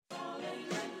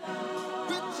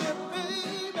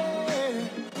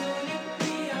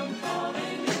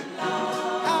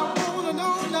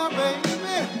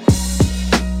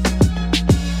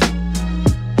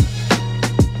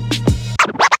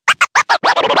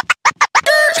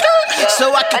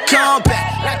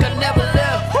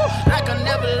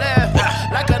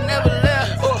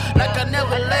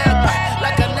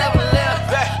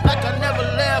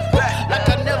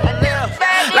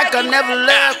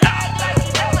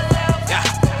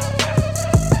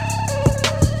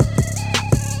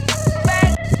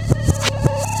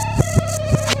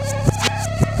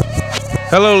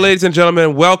Hello, ladies and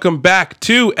gentlemen. Welcome back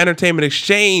to Entertainment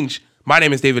Exchange. My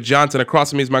name is David Johnson.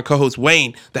 Across from me is my co-host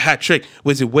Wayne, the Hat Trick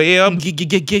Wizard Webb.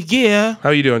 Yeah. How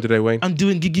are you doing today, Wayne? I'm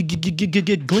doing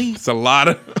gleam. It's a lot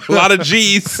of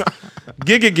G's.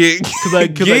 Gig. Cause I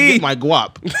get my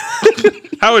guap.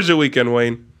 How was your weekend,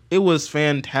 Wayne? It was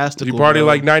fantastic. Did you party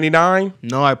like 99?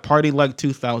 No, I partied like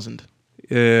 2000.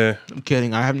 Yeah. I'm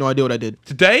kidding. I have no idea what I did.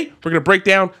 Today, we're going to break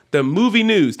down the movie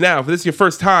news. Now, if this is your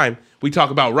first time, we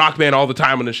talk about Rock Band all the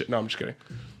time on this shit. No, I'm just kidding.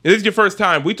 If this is your first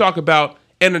time, we talk about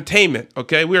entertainment,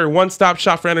 okay? We are a one-stop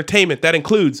shop for entertainment. That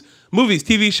includes movies,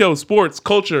 TV shows, sports,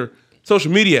 culture,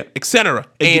 social media, etc.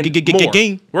 and more.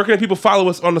 Where can people follow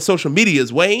us on the social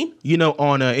medias, Wayne? You know,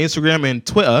 on Instagram and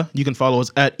Twitter, you can follow us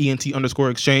at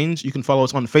ENT_exchange. You can follow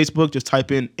us on Facebook. Just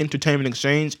type in Entertainment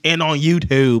Exchange. And on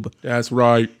YouTube. That's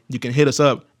right. You can hit us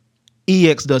up.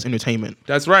 EX does entertainment.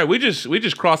 That's right. We just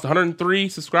crossed 103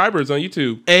 subscribers on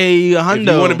YouTube. Hey, If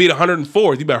you want to be the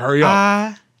 104th, you better hurry up.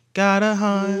 I got a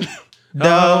hundo.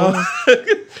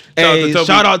 Shout out to Toby.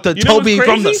 Shout out to You know what's Toby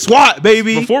from the crazy? SWAT,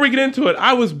 baby. Before we get into it,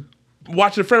 I was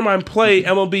watching a friend of mine play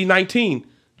MLB 19.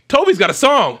 Toby's got a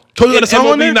song. Toby got a song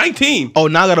on there? MLB 19. Oh,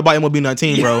 now I gotta buy MLB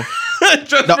 19, bro.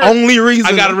 Just The for- only reason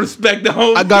I gotta respect the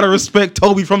home. I gotta respect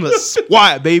Toby from the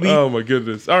SWAT, baby. Oh my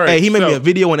goodness! All right, Hey, he made so- me a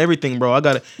video and everything, bro. I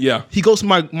gotta. Yeah. He goes to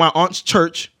my aunt's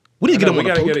church. We need to get him on.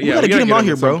 We gotta get him out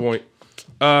here, at some bro. point.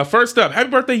 First up, happy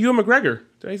birthday, Ewan McGregor.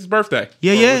 Today's his birthday.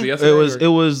 Yeah, Or yeah. was it yesterday It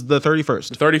or- was the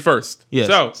 31st. 31st. Yes.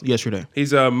 So yesterday.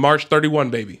 he's a March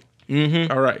 31 baby.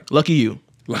 Mm-hmm. All right. Lucky you.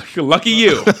 Lucky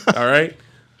you. All right.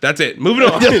 That's it. Moving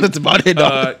on. That's about it,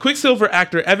 dog. Quicksilver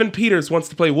actor Evan Peters wants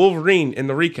to play Wolverine in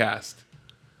the recast.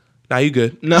 Nah, you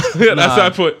good. No, That's nah. how I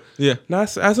put. Yeah. No,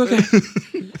 that's okay.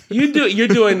 You're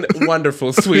doing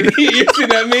wonderful, sweetie. You see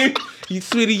that meme?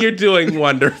 Sweetie, you're doing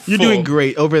wonderful. You're doing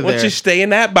great over Why don't there. you stay in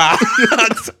that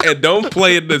box and don't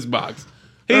play in this box?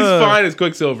 He's fine as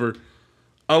Quicksilver.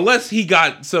 Unless he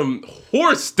got some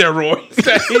horse steroids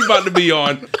that he's about to be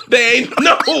on. There ain't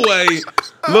no way.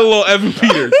 Little old Evan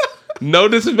Peters. No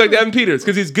disrespect to Evan Peters,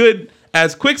 because he's good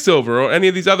as Quicksilver or any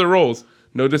of these other roles.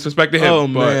 No disrespect to him. Oh,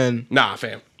 but man. Nah,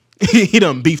 fam. he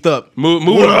done beefed up. Moving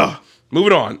on.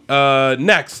 Moving on.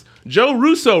 Next, Joe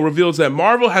Russo reveals that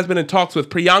Marvel has been in talks with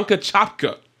Priyanka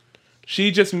Chopra. She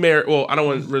just married. Well, I don't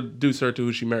want to reduce her to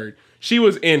who she married. She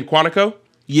was in Quantico.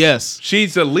 Yes.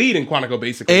 She's the lead in Quantico,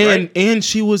 basically. Right? And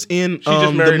she was in She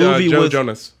just married the movie Joe with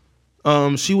Jonas.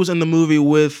 She was in the movie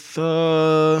with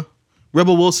Rebel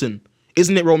Wilson.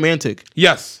 Isn't it romantic?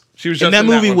 Yes, she was. Just And that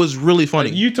in movie one. was really funny.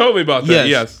 You told me about that.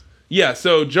 Yes. Yeah.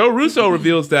 So Joe Russo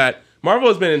reveals that Marvel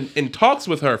has been in talks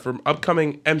with her for an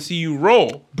upcoming MCU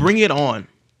role. Bring it on.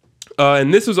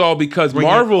 And this is all because Bring it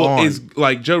Marvel on. is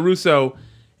like Joe Russo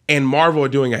and Marvel are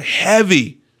doing a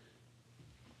heavy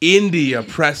India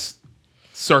press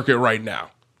circuit right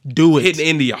now, Do it. hitting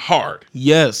India hard.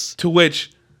 Yes. To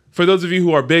which, for those of you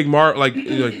who are big like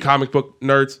comic book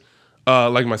nerds,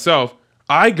 like myself,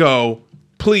 I go,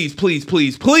 please, tell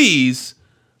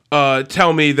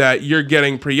me that you're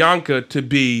getting Priyanka to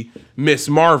be Miss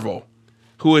Marvel,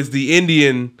 who is the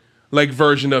Indian like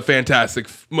version of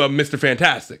Mr.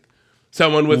 Fantastic.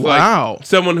 Someone with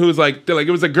someone who's like it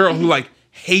was a girl who like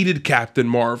hated Captain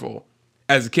Marvel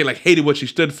as a kid, like hated what she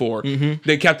stood for. Mm-hmm.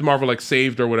 Then Captain Marvel like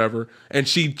saved her or whatever, and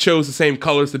she chose the same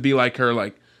colors to be like her.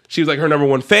 Like she was like her number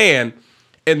one fan,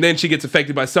 and then she gets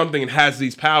affected by something and has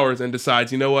these powers and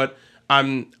decides, you know what,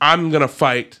 I'm gonna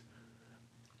fight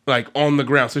like on the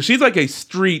ground. So she's like a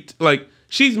street, like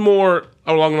she's more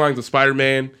along the lines of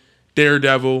Spider-Man,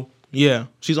 Daredevil. Yeah.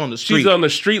 She's on the street. She's on the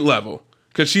street level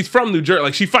because she's from New Jersey.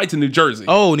 Like she fights in New Jersey.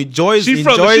 Oh, New Jersey. She's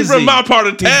from my part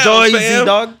of town, Jersey, fam.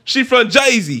 dog. She from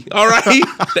Jay-Z, all right?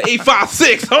 The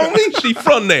 856, homie. She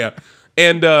from there.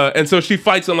 And so she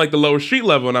fights on like the lower street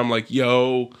level, and I'm like,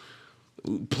 yo,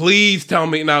 please tell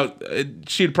me. Now,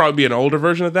 she'd probably be an older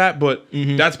version of that, but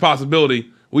that's a possibility.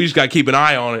 We just got to keep an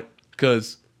eye on it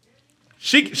because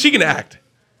she can act.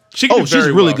 She can do she's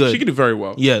very really well. good. She can do very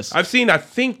well. Yes. I've seen, I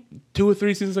think, 2 or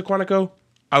 3 seasons of Quantico.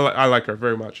 I like her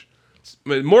very much.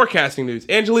 More casting news.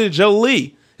 Angelina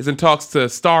Jolie is in talks to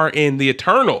star in The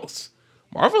Eternals.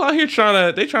 Marvel out here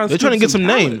trying to get some talent.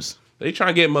 names. They trying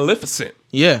to get Maleficent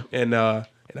Yeah. in a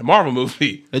Marvel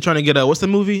movie. They're trying to get what's the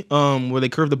movie? Where they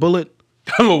curve the bullet?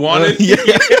 I'm a wanted. Yeah.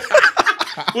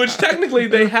 Which technically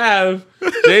they have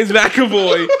James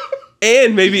McAvoy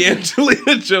and maybe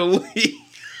Angelina Jolie.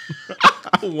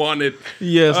 Wanted.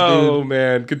 Yes, Oh dude.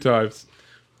 man, good times.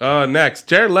 Next,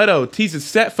 Jared Leto teases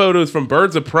set photos from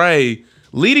Birds of Prey,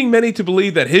 leading many to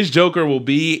believe that his Joker will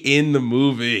be in the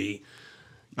movie.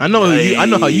 I know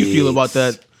how you feel about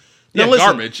that. Yeah, Now, listen.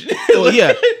 garbage. Well,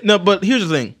 yeah. No, but here's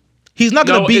the thing. He's not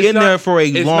going to be it's in not- there for a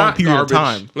it's long not period garbage. of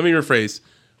time. Let me rephrase.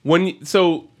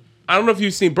 So I don't know if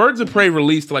you've seen Birds of Prey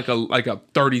released like a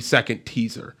 30-second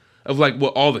teaser of like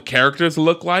what all the characters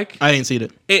look like. I didn't see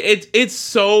it. It's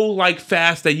so like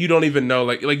fast that you don't even know.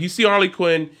 Like you see Harley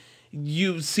Quinn,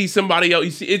 you see somebody else.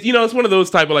 You see it's one of those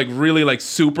type of like really like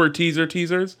super teasers.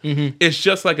 Mm-hmm. It's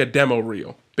just like a demo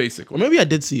reel basically. Or maybe I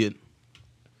did see it.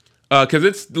 Because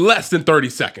it's less than 30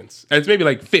 seconds. It's maybe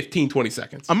like 15, 20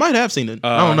 seconds. I might have seen it.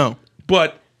 I don't know.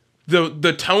 But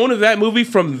the tone of that movie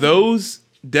from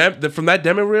from that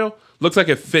demo reel looks like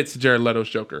it fits Jared Leto's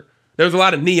Joker. There's a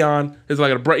lot of neon. There's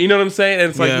like a bright, you know what I'm saying? And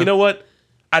it's like, Yeah. you know what?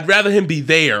 I'd rather him be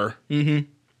there than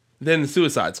the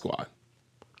Suicide Squad.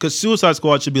 Because Suicide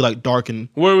Squad should be like dark and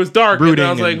Where it was dark, brooding and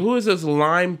I was like, and- who is this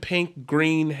lime pink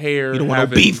green hair? you don't want no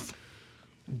having beef.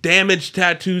 Damaged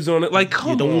tattoos on it. Like,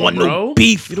 come on, don't want no bro.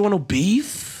 beef. You don't want no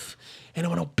beef? You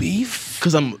don't want no beef?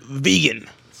 Because I'm vegan.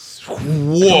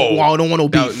 Whoa. Wow, I don't want no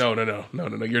beef. No,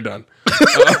 you're done.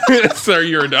 Sir,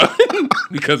 you're done.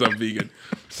 Because I'm vegan.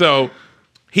 So,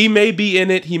 he may be in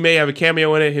it. He may have a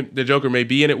cameo in it. The Joker may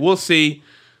be in it. We'll see.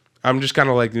 I'm just kind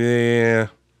of like,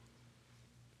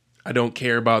 I don't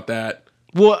care about that.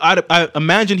 Well, I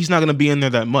imagine he's not going to be in there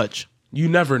that much. You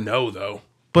never know, though.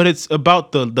 But it's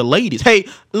about the ladies. Hey,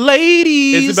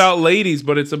 ladies! It's about ladies,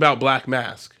 but it's about Black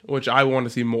Mask, which I want to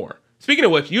see more. Speaking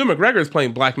of which, Ewan McGregor is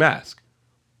playing Black Mask.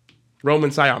 Roman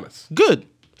Sionis. Good.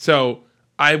 So,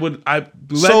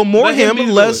 So more him,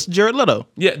 less Jared Leto.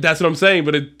 Yeah, that's what I'm saying.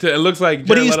 But it looks like,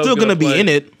 But Jared he's Leto's still gonna be play. in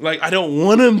it. Like I don't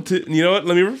want him to. You know what?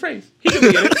 Let me rephrase. He could be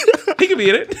in it. He could be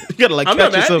in it. You gotta like I'm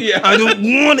catch not mad. yourself. Yeah. I don't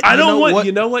want it. I don't want. What?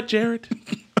 You know what, Jared?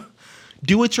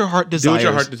 Do what your heart Do desires. what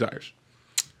your heart desires.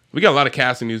 We got a lot of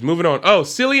casting news. Moving on. Oh,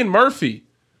 Cillian Murphy.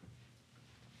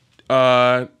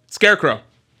 Scarecrow.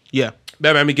 Yeah.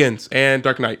 Batman Begins and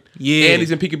Dark Knight. Yeah. And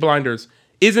he's in Peaky Blinders.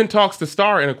 Is in talks to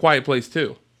star in A Quiet Place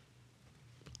 2.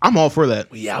 I'm all for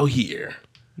that. We out here.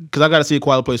 Because I got to see A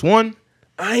Quiet Place 1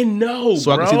 I know,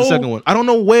 so bro. I can see the second one. I don't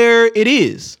know where it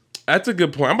is. That's a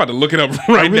good point. I'm about to look it up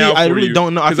right now. I for really you.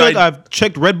 don't know. I 'Cause feel like I've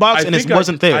checked Redbox and it think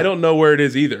wasn't there. I don't know where it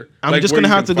is either. I'm Like, just where going to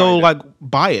you have can to go find like it.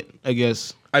 buy it, I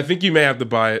guess. I think you may have to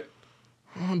buy it.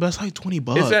 Oh, but that's like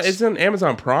 $20. It's on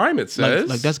Amazon Prime, it says.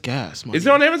 like that's gas. Is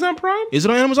it on Amazon Prime? Is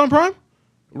it on Amazon Prime?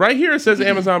 Right here it says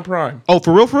Amazon Prime. Oh,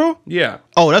 for real, for real? Yeah.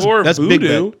 Oh, that's or big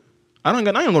Vudu. bet. I ain't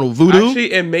gonna go to Voodoo.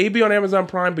 Actually, it may be on Amazon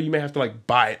Prime, but you may have to like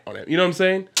buy it on it. You know what I'm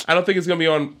saying? I don't think it's gonna be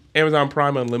on Amazon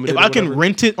Prime Unlimited. If I can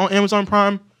rent it on Amazon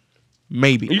Prime,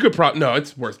 maybe. You could no,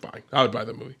 it's worth buying. I would buy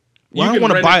the movie. Well, I You don't can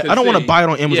want to rent buy. it I don't want to see. buy it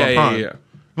on Amazon Prime. Yeah. If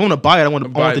I want to buy it, I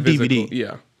want the physical. DVD.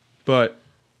 Yeah, but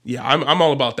yeah, I'm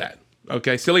all about that.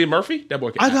 Okay, Cillian Murphy, that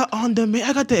boy can I act. got on demand.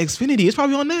 I got the Xfinity. It's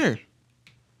probably on there.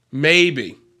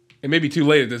 Maybe. It may be too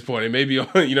late at this point. It may be on,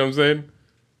 you know what I'm saying?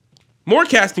 More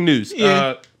casting news.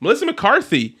 Yeah. Melissa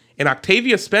McCarthy and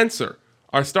Octavia Spencer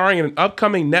are starring in an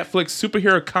upcoming Netflix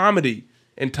superhero comedy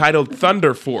entitled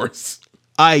Thunder Force.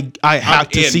 I have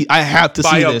to in see. I have to by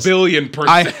see a this. billion%.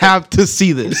 I have to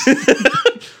see this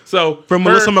So from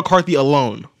Melissa McCarthy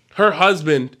alone. her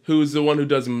husband, who's the one who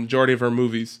does the majority of her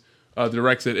movies,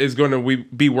 directs it, is going to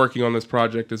be working on this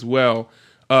project as well.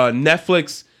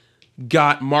 Netflix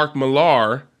got Mark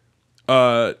Millar,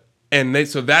 and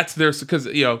so that's their, because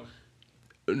what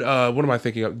am I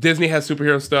thinking of? Disney has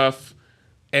superhero stuff.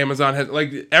 Amazon has,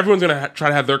 like, everyone's gonna try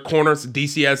to have their corners.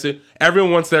 DC has it.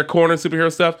 Everyone wants their corner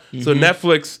superhero stuff. So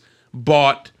Netflix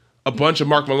bought a bunch of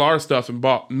Mark Millar stuff and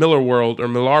bought Millar World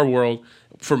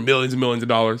for millions and millions of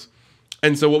dollars.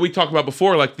 And so what we talked about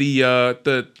before, like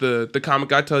the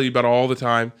comic I tell you about all the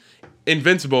time,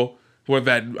 Invincible, where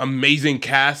that amazing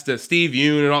cast of Steve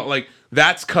Yeun and all, like,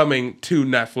 that's coming to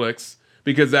Netflix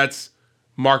because that's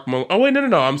Mark Millar. Oh wait,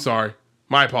 no, I'm sorry.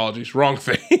 My apologies. Wrong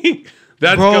thing.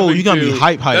 That's Bro, coming you gotta to, be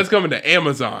hype. That's coming to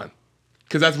Amazon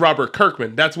because that's Robert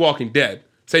Kirkman. That's Walking Dead.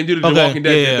 Same dude who did Okay, Walking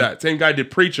Dead yeah. did that. Same guy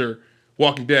did Preacher,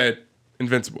 Walking Dead,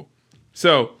 Invincible.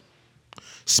 So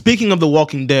Speaking of The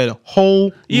Walking Dead,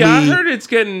 holy yeah, I heard it's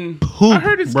getting. poop, I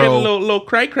heard it's bro. getting a little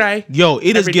cray. Yo,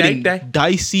 it is Every getting day.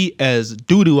 dicey as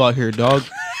doo doo out here, dog.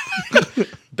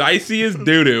 Dicey as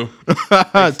doo doo.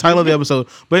 Title of the episode.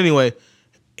 But anyway,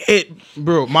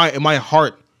 my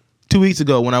heart 2 weeks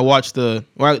ago when I watched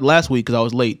last week because I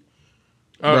was late.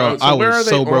 Bro, I where was are they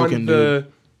so broken,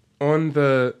 on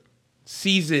the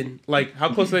season? Like,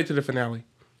 how close are they to the finale?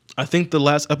 I think the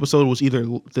last episode was either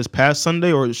this past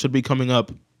Sunday or it should be coming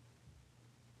up.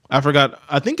 I forgot.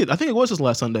 I think it was this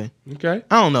last Sunday. Okay.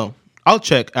 I don't know. I'll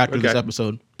check after this Okay.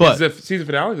 episode. Is But the season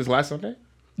finale this last Sunday?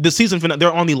 the season finale,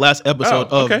 they're on the last episode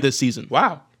Oh, okay. of this season.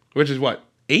 Wow. Which is what?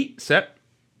 8? 7?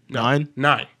 9,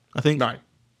 9. I think. 9.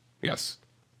 Yes.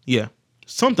 Yeah.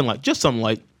 Something like.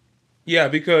 Yeah,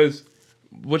 because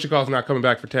whatchamacallit's not coming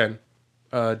back for 10.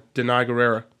 Denai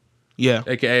Guerrera, Yeah.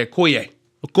 a.k.a. Okoye,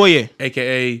 Okoye.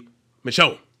 a.k.a.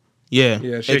 Michonne. Yeah.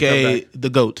 Yeah, she come AKA back. the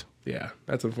GOAT. Yeah,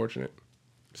 that's unfortunate.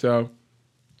 So,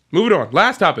 moving on.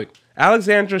 Last topic.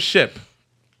 Alexandra Shipp,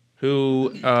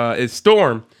 who is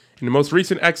Storm in the most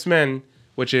recent X-Men,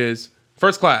 which is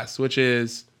First Class, which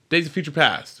is Days of Future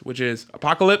Past, which is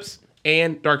Apocalypse,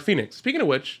 and Dark Phoenix. Speaking of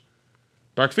which,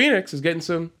 Dark Phoenix is getting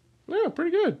some,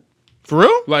 pretty good. For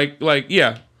real? Like,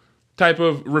 yeah, type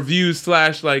of reviews /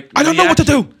 like. I don't know what to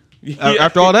do. Yeah.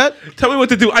 After all that? Tell me what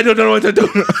to do. I don't know what to do.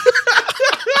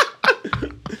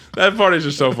 That part is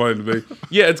just so funny to me.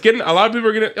 Yeah, it's getting, a lot of people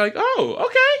are getting like, oh,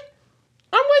 okay,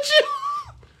 I'm with you.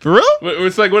 For real? But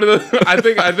it's like one of the, I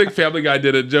think Family Guy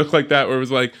did a joke like that where it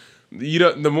was like,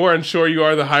 the more unsure you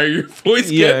are, the higher your voice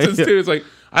gets. Yeah. It's like,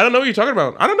 I don't know what you're talking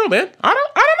about. I don't know, man. I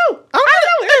don't know.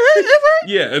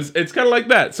 Yeah, it's kind of like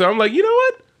that. So I'm like, you know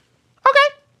what? Okay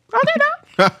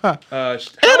now.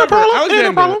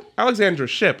 However, Alexandra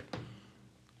Shipp.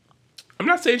 I'm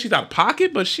not saying she's out of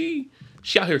pocket, but she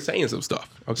out here saying some stuff.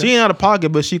 Okay? She ain't out of pocket,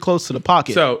 but she close to the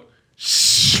pocket. So,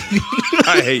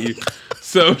 I hate you.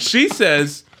 So she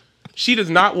says she does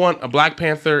not want a Black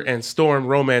Panther and Storm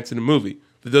romance in the movie.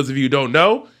 For those of you who don't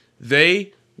know,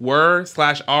 they were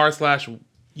 /are/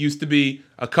 used to be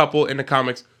a couple in the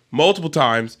comics multiple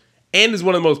times, and is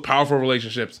one of the most powerful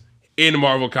relationships in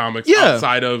Marvel Comics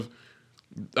outside of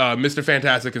Mr.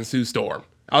 Fantastic and Sue Storm.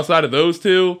 Outside of those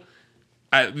two,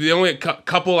 the only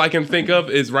couple I can think of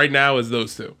is right now is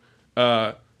those two.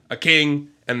 A king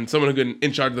and someone who can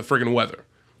in charge of the friggin' weather.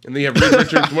 And then you have Reed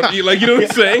Richards, like, you know what I'm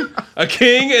saying? A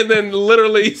king, and then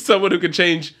literally someone who can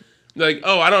change, like,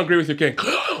 oh, I don't agree with your king.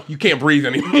 You can't breathe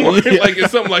anymore. Like,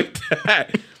 it's something like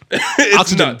that. It's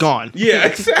oxygen nuts. gone. Yeah,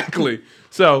 exactly.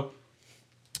 So,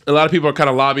 a lot of people are kind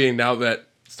of lobbying now that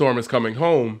Storm is coming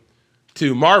home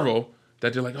to Marvel,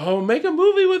 that they're like, oh, make a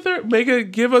movie with her.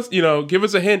 Give us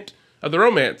a hint of the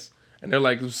romance. And they're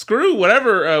like, screw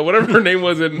whatever her name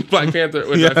was in Black Panther,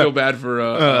 which I feel bad for.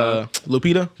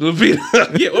 Lupita?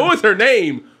 Lupita. Yeah, what was her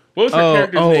name? What was her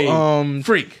character's name?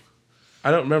 Freak.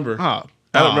 I don't remember. I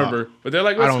don't remember. But they're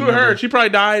like, well, screw her. She probably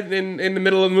died in the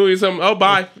middle of the movie or something. Oh,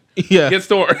 bye. Yeah. Get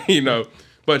Storm,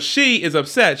 But she is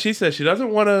upset. She says she doesn't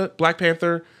want a Black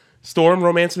Panther Storm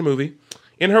romance in the movie.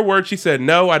 In her words, she said,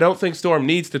 no, I don't think Storm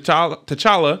needs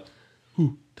T'Challa.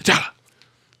 Who? T'Challa.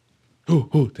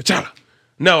 Who? T'Challa.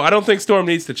 No, I don't think Storm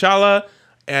needs T'Challa,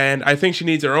 and I think she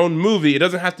needs her own movie. It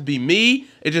doesn't have to be me.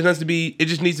 It just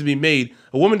needs to be made.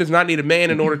 A woman does not need a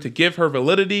man in order to give her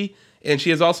validity, and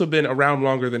she has also been around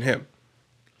longer than him. ...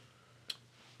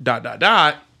 Hold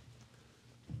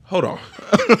on.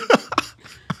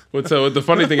 So the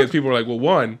funny thing is, people are like, well,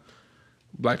 one,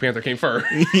 Black Panther came first.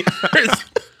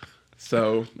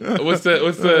 So what's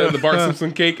the Bart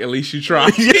Simpson cake? At least you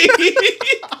tried.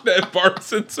 That Bart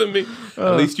Simpson me.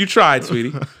 At least you tried,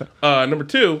 sweetie. Number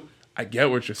two, I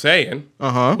get what you're saying.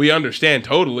 We understand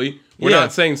totally. We're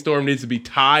not saying Storm needs to be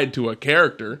tied to a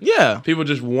character. Yeah. People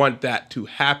just want that to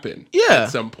happen Yeah.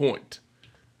 at some point.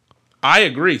 I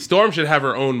agree. Storm should have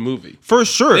her own movie. For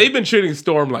sure. They've been treating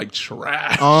Storm like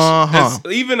trash.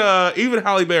 Even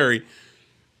Halle Berry.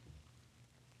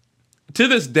 To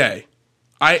this day.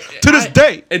 To this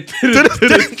day.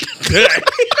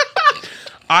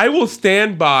 I will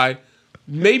stand by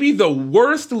maybe the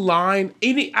worst line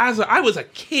I was a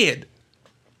kid.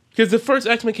 Because the first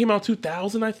X-Men came out in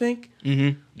 2000, I think.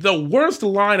 Mm-hmm. The worst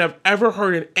line I've ever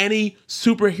heard in any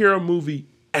superhero movie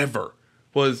ever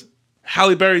was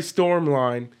Halle Berry's Storm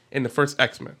line in the first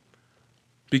X-Men.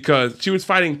 Because she was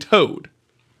fighting Toad.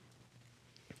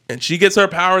 And she gets her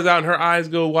powers out and her eyes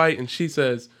go white and she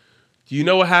says, do you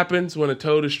know what happens when a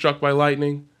toad is struck by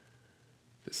lightning?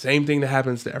 The same thing that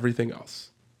happens to everything else.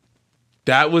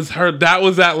 That was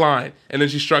that line. And then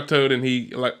she struck Toad and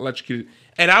he electrocuted.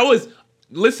 And I was,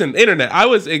 listen, internet,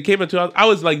 it came in 2000, I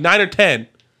was like 9 or 10.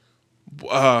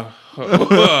 I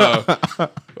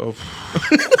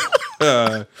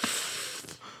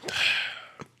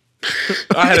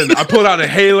pulled out a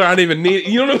inhaler. I didn't even need it.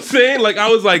 You know what I'm saying? Like, I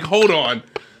was like, hold on.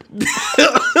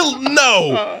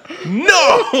 No.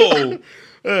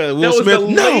 Will Smith.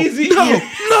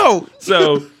 No.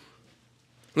 So,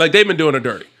 like, they've been doing her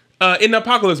dirty. In the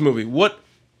Apocalypse movie, what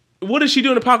does she do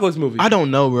in the Apocalypse movie? I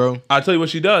don't know, bro. I'll tell you what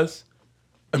she does.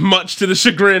 Much to the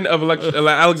chagrin of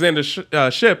Alexander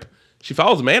Shipp, she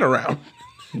follows a man around.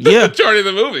 Yeah. The majority of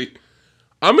the movie.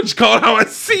 I'm gonna just call it how I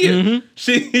see it.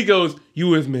 Mm-hmm. He goes, you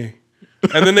with me.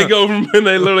 And then they go and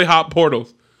they literally hop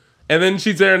portals. And then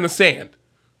she's there in the sand.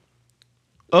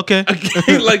 Okay.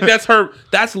 Like,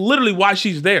 that's literally why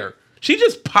she's there. She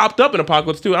just popped up in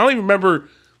Apocalypse 2. I don't even remember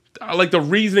like the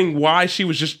reasoning why she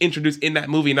was just introduced in that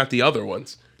movie, not the other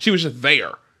ones. She was just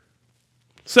there.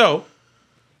 So,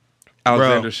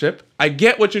 Alexander Shipp, I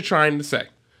get what you're trying to say.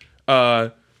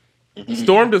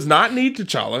 Storm does not need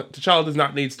T'Challa. T'Challa does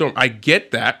not need Storm. I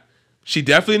get that. She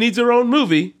definitely needs her own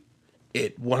movie.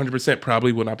 It 100%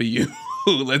 probably will not be you.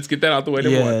 Let's get that out the way.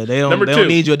 Number one. They Number two, don't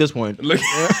need you at this point. Like,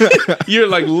 you're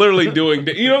like literally doing,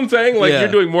 you know what I'm saying? Like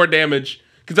you're doing more damage.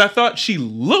 Because I thought she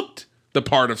looked the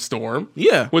part of Storm.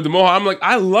 Yeah. With the mohawk. I'm like,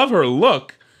 I love her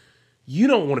look. You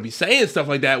don't want to be saying stuff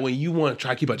like that when you want to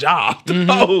try to keep a job.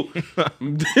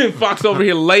 Mm-hmm. Fox over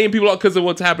here laying people out because of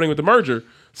what's happening with the merger.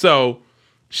 So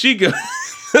she goes,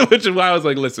 which is why I was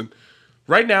like, listen,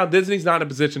 right now Disney's not in a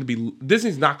position to be,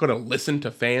 Disney's not going to listen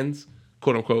to fans,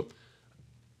 quote unquote,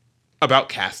 about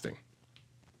casting.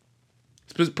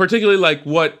 Particularly like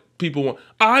what people want.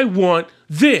 I want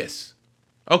this.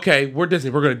 Okay, we're Disney.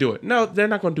 We're going to do it. No, they're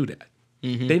not going to do that.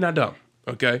 Mm-hmm. They're not dumb.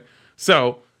 Okay?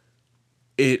 So,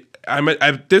 I'm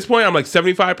at this point, I'm like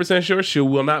 75% sure she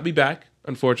will not be back,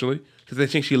 unfortunately, because they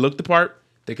think she looked the part.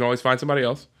 They can always find somebody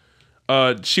else.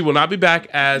 She will not be back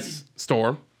as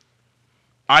Storm.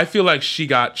 I feel like she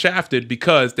got shafted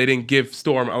because they didn't give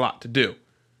Storm a lot to do.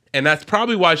 And that's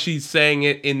probably why she's saying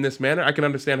it in this manner. I can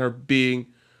understand her being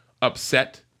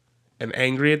upset and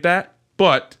angry at that,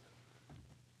 but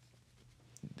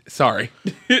sorry.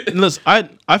 Listen,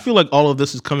 I feel like all of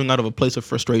this is coming out of a place of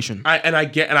frustration. I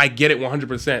get it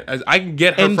 100%. I can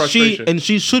get her frustration.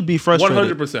 She should be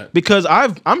frustrated 100%. because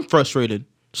I'm frustrated.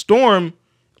 Storm,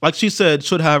 like she said,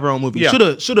 should have her own movie.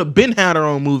 Yeah. Should have been had her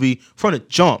own movie from the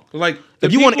jump. Like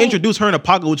if you want to introduce her in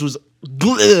Apocalypse, which was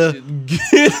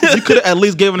you could have at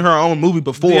least given her own movie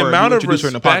before the amount you of introduced her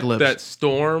in respect Apocalypse.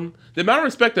 the amount of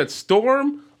respect that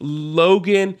Storm,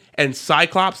 Logan, and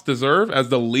Cyclops deserve as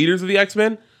the leaders of the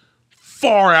X-Men,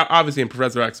 far out, obviously in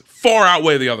Professor X, far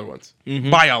outweigh the other ones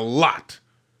by a lot.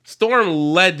 Storm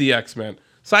led the X-Men.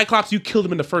 Cyclops, you killed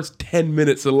him in the first 10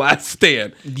 minutes of Last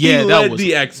Stand. Yeah, he led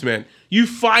the X-Men. You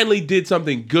finally did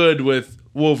something good with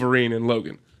Wolverine and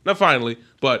Logan. Not finally,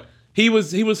 but he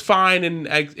was fine in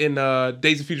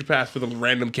Days of Future Past for the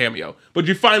random cameo. But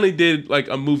you finally did like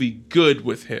a movie good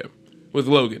with him, with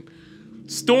Logan.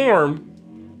 Storm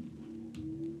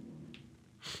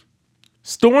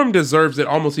deserves it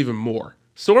almost even more.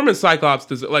 Storm and Cyclops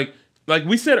deserve, like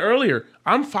we said earlier,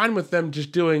 I'm fine with them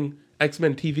just doing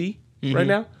X-Men TV right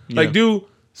now. Like do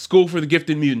School for the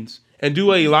Gifted Mutants and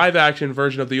do a live action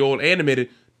version of the old animated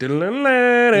of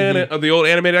the old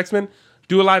animated X-Men.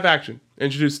 Do a live action.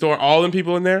 Introduce Storm, all them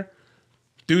people in there.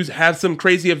 Dudes have some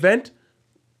crazy event.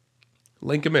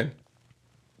 Link them in.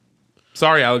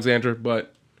 Sorry, Alexandra,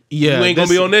 but you ain't gonna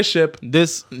be on this ship.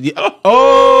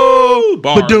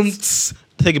 Bars.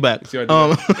 Take it back.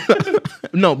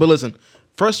 No, but listen,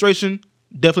 frustration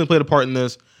definitely played a part in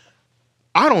this.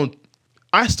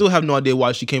 I still have no idea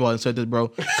why she came out and said this, bro.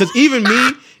 Because even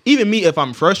me, if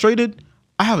I'm frustrated,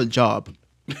 I have a job.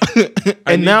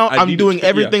 Now I'm doing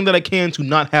everything that I can to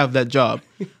not have that job.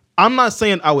 I'm not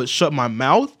saying I would shut my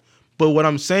mouth, but what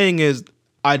I'm saying is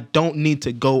I don't need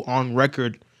to go on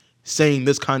record saying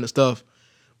this kind of stuff,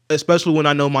 especially when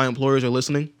I know my employers are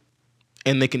listening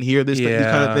and they can hear these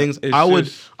kind of things.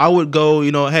 I would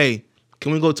go, hey,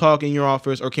 can we go talk in your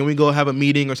office, or can we go have a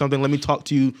meeting or something? Let me talk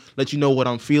to you, let you know what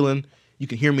I'm feeling. You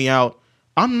can hear me out.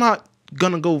 I'm not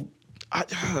gonna go.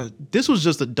 This was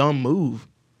just a dumb move.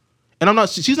 And I'm not.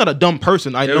 She's not a dumb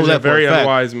person. I know that for a fact. Very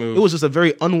unwise move. It was just a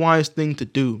very unwise thing to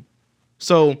do.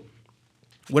 So,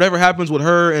 whatever happens with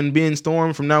her and being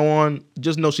Storm from now on,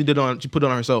 just know she put it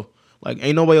on herself. Like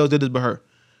ain't nobody else did this but her.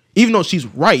 Even though she's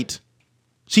right,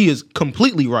 she is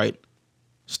completely right.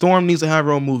 Storm needs to have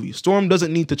her own movie. Storm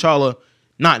doesn't need T'Challa,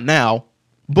 not now.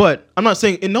 But I'm not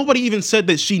saying, and nobody even said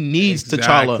that she needs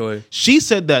T'Challa. She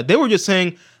said that. They were just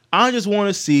saying, I just want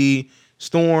to see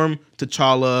Storm,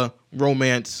 T'Challa,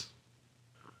 romance.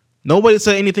 Nobody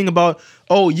said anything about,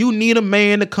 oh, you need a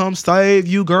man to come save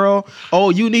you, girl. Oh,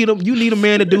 you need a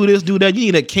man to do this, do that.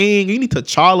 You need a king. You need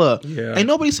T'Challa. Yeah. Ain't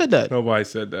nobody said that. Nobody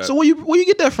said that. So where you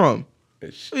get that from?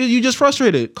 You just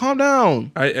frustrated. Calm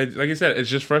down. Like I said, it's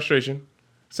just frustration.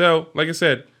 So, like I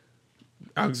said,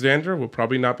 Alexandra will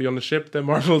probably not be on the ship that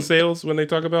Marvel sails when they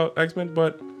talk about X-Men,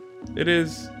 but it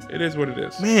is what it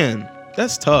is. Man,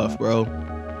 that's tough, bro.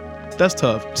 That's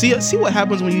tough. See what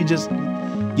happens when you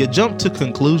jump to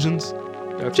conclusions.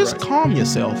 That's just right. Calm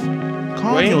yourself.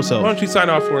 Calm yourself. Why don't you sign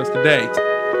off for us today?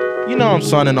 You know I'm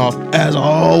signing off as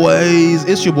always.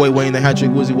 It's your boy Wayne, the Hat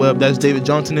Trick Wizzy Webb. That's David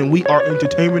Johnson, and we are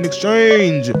Entertainment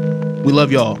Exchange. We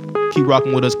love y'all. Keep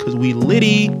rocking with us because we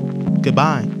litty.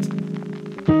 Goodbye.